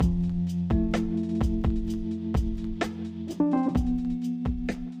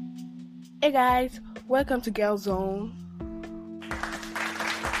Hey guys, welcome to Girl Zone.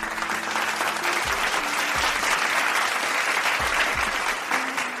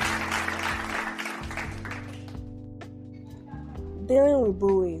 Dealing with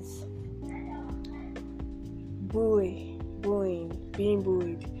bullies. Bullying, being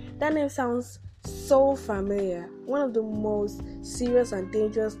bullied. That name sounds so familiar. One of the most serious and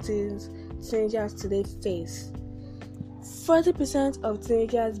dangerous things teenagers today face. 40% of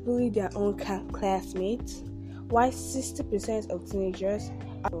teenagers bully their own classmates, while 60% of teenagers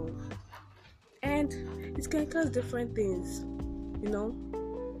are. And it can cause different things,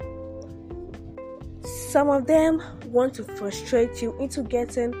 Some of them want to frustrate you into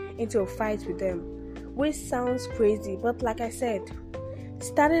getting into a fight with them, which sounds crazy, but like I said,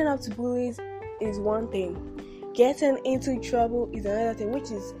 starting up to bullies is one thing. Getting into trouble is another thing,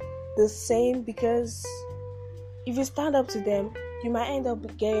 which is the same, because if you stand up to them, you might end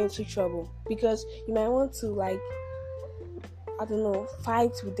up getting into trouble because you might want to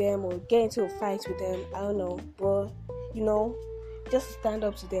fight with them or get into a fight with them. I don't know, but just stand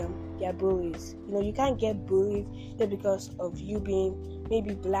up to them. They're bullies. You can't get bullied just because of you being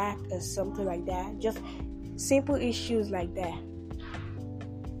maybe black or something like that. Just simple issues like that.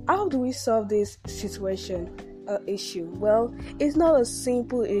 How do we solve this issue? Well, it's not a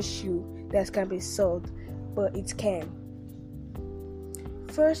simple issue that can be solved, but it can.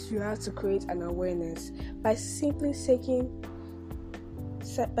 First, you have to create an awareness by simply taking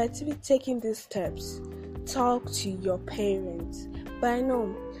these steps. Talk to your parents. But I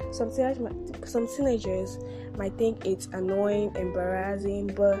know some teenagers might think it's annoying, embarrassing,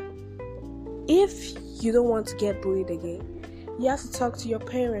 but if you don't want to get bullied again, you have to talk to your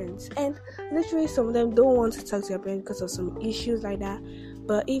parents. And literally some of them don't want to talk to their parents because of some issues like that.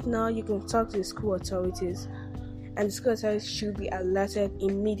 But if not, you can talk to the school authorities, and the school authorities should be alerted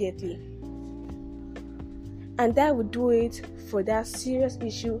immediately. And that would do it for that serious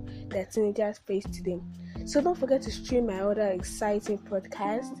issue that teenagers face today. So don't forget to stream my other exciting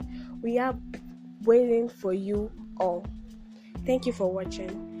podcast. We are waiting for you all. Thank you for watching,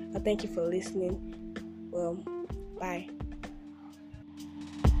 and thank you for listening. Bye.